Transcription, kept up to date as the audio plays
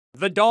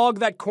The dog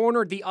that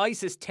cornered the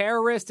ISIS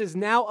terrorist is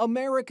now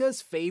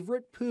America's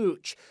favorite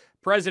pooch.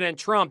 President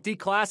Trump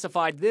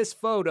declassified this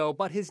photo,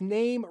 but his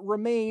name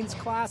remains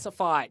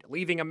classified,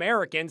 leaving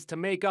Americans to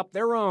make up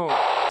their own.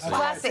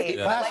 Classy.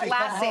 Yeah. Like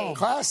classy. Oh,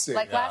 classy.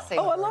 Like classy.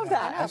 Oh, I love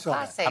that. I know,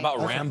 classy. How about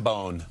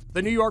Rambone?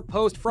 The New York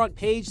Post front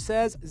page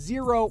says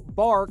Zero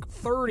Bark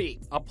 30,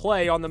 a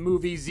play on the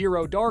movie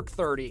Zero Dark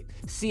 30.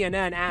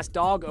 CNN asked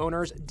dog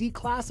owners,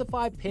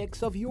 declassify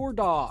pics of your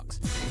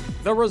dogs.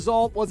 The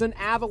result was an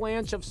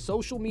avalanche of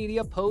social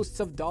media posts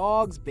of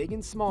dogs big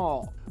and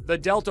small. The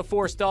Delta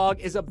Force dog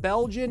is a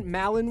Belgian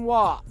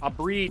Malinois, a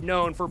breed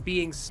known for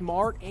being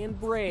smart and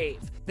brave.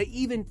 They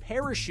even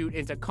parachute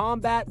into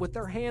combat with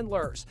their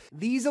handlers.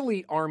 These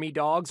elite Army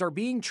dogs are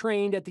being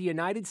trained at the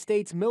United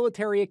States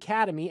Military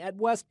Academy at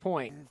West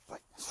Point.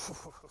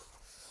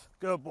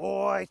 Good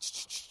boy.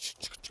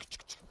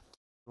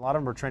 A lot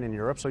of them are trained in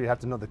Europe, so you have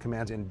to know the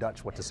commands in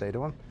Dutch what to say to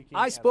them.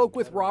 I spoke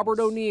with Robert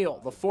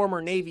O'Neill, the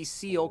former Navy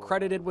SEAL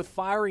credited with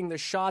firing the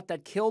shot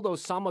that killed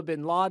Osama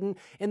bin Laden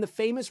in the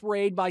famous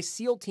raid by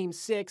SEAL Team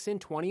 6 in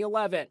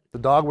 2011. The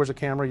dog wears a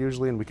camera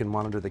usually, and we can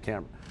monitor the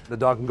camera. The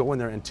dog can go in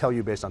there and tell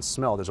you based on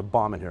smell, there's a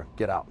bomb in here,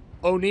 get out.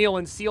 O'Neill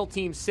and SEAL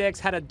Team 6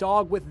 had a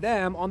dog with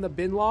them on the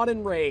bin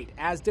Laden raid,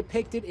 as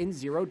depicted in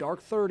Zero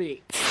Dark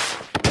 30.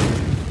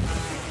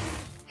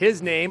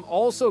 His name,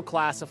 also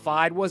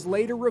classified, was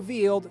later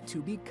revealed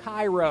to be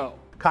Cairo.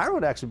 Cairo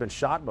had actually been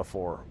shot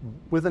before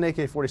with an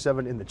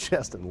AK-47 in the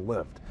chest and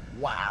lived.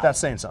 Wow. That's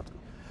saying something.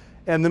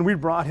 And then we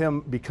brought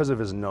him because of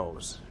his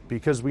nose,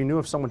 because we knew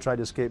if someone tried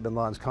to escape bin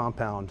Laden's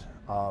compound,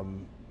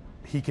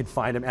 he could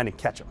find him and he'd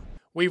catch him.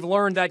 We've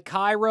learned that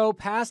Cairo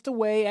passed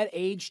away at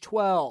age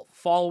 12,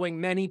 following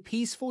many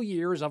peaceful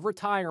years of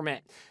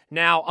retirement.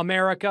 Now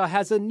America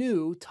has a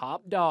new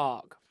top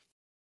dog.